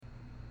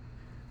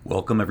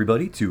Welcome,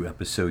 everybody, to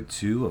episode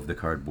 2 of the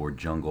Cardboard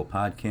Jungle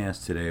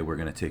podcast. Today, we're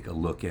going to take a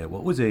look at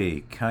what was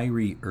a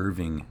Kyrie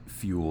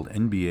Irving-fueled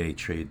NBA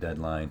trade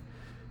deadline.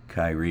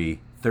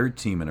 Kyrie, third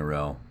team in a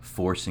row,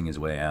 forcing his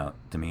way out,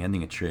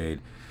 demanding a trade,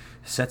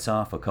 sets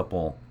off a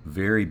couple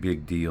very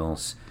big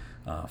deals.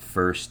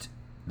 First,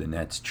 the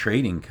Nets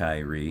trading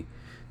Kyrie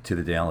to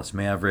the Dallas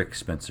Mavericks,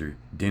 Spencer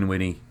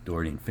Dinwiddie,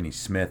 Dorian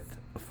Finney-Smith,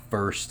 a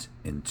first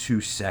in 2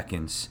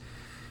 seconds,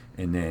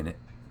 and then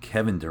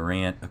Kevin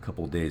Durant a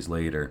couple days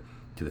later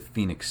to the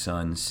Phoenix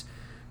Suns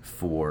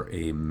for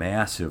a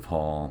massive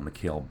haul.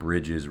 Mikal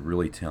Bridges,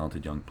 really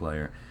talented young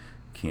player.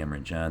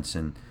 Cameron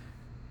Johnson,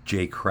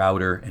 Jay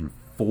Crowder, and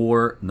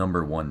 4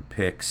 number 1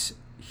 picks.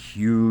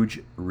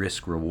 Huge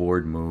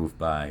risk-reward move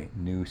by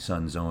new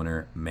Suns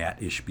owner Matt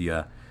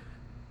Ishbia.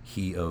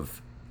 He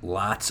of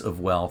lots of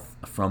wealth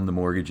from the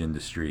mortgage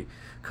industry,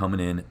 coming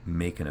in,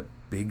 making a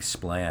big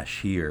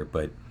splash here,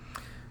 but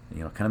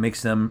kind of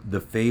makes them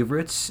the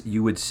favorites,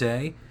 you would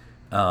say.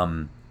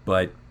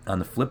 But on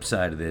the flip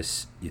side of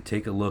this, you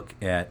take a look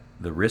at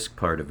the risk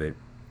part of it.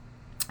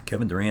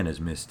 Kevin Durant has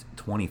missed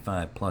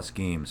 25-plus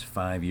games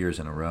 5 years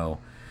in a row.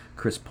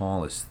 Chris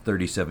Paul is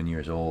 37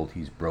 years old.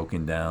 He's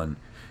broken down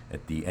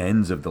at the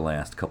ends of the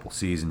last couple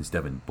seasons.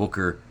 Devin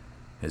Booker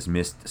has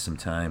missed some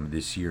time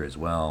this year as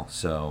well.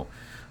 So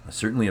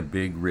certainly a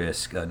big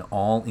risk, an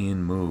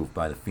all-in move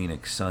by the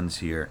Phoenix Suns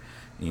here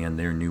and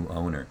their new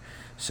owner.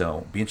 So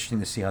it'll be interesting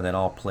to see how that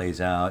all plays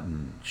out,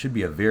 and should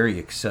be a very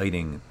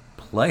exciting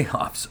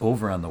playoffs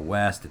over on the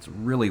West. It's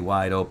really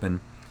wide open.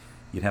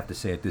 You'd have to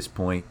say at this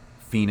point,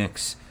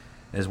 Phoenix,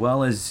 as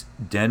well as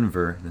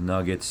Denver, the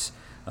Nuggets,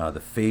 the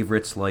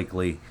favorites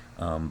likely,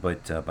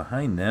 but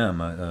behind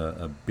them,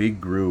 a big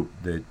group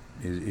that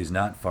is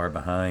not far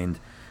behind.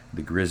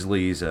 The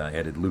Grizzlies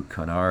added Luke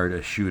Kennard,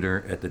 a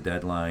shooter, at the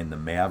deadline. The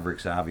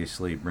Mavericks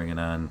obviously bringing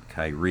on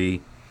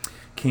Kyrie.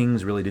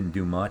 Kings really didn't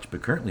do much,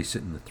 but currently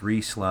sit in the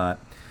 3 slot.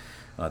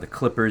 The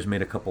Clippers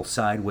made a couple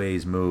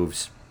sideways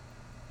moves.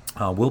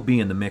 We'll be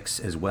in the mix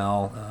as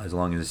well, as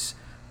long as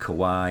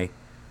Kawhi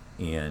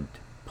and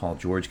Paul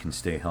George can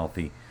stay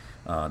healthy.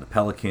 The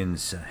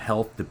Pelicans,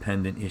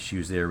 health-dependent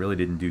issues there, really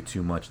didn't do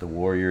too much. The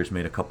Warriors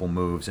made a couple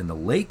moves. And the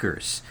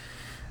Lakers,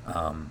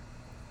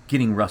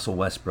 getting Russell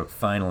Westbrook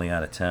finally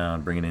out of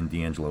town, bringing in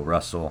D'Angelo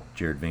Russell,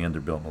 Jared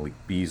Vanderbilt, Malik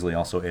Beasley,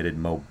 also added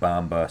Mo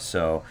Bamba.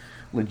 So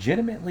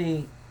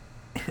legitimately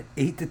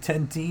 8 to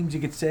 10 teams, you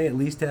could say, at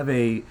least have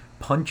a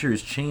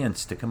puncher's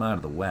chance to come out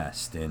of the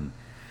West. And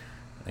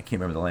I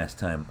can't remember the last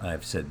time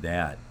I've said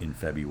that in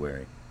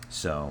February.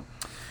 So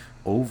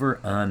over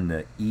on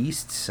the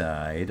East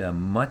side,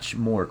 much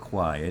more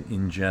quiet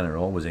in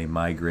general, was a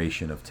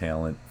migration of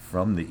talent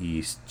from the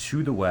East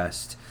to the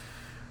West.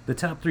 The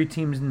top 3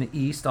 teams in the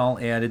East all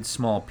added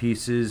small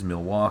pieces: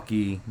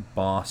 Milwaukee,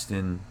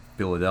 Boston,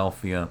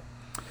 Philadelphia.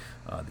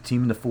 The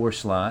team in the 4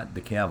 slot,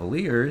 the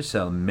Cavaliers,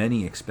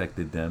 many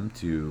expected them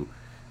to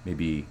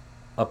maybe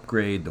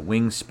upgrade the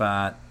wing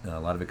spot. A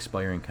lot of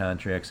expiring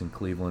contracts in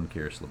Cleveland: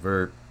 Karis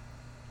LeVert,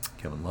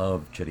 Kevin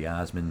Love, Cedi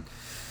Osman,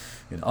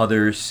 and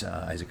others.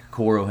 Isaac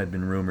Okoro had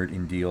been rumored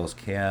in deals.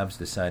 Cavs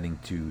deciding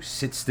to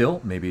sit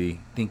still, maybe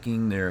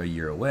thinking they're a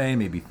year away,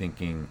 maybe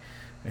thinking,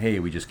 hey,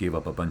 we just gave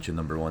up a bunch of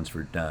number 1s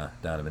for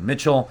Donovan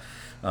Mitchell,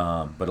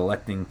 but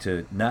electing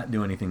to not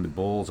do anything. The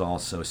Bulls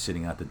also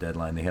sitting out the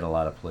deadline. They had a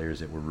lot of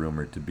players that were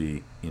rumored to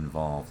be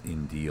involved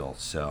in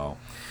deals. So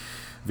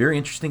very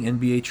interesting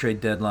NBA trade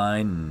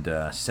deadline,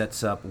 and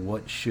sets up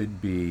what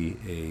should be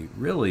a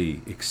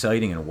really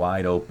exciting and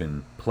wide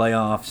open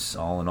playoffs.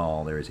 All in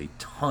all, there is a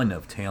ton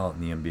of talent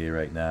in the NBA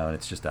right now, and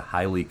it's just a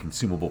highly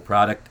consumable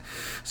product.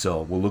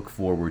 So we'll look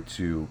forward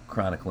to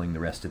chronicling the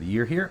rest of the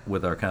year here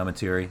with our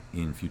commentary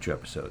in future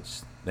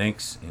episodes.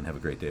 Thanks, and have a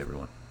great day,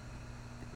 everyone.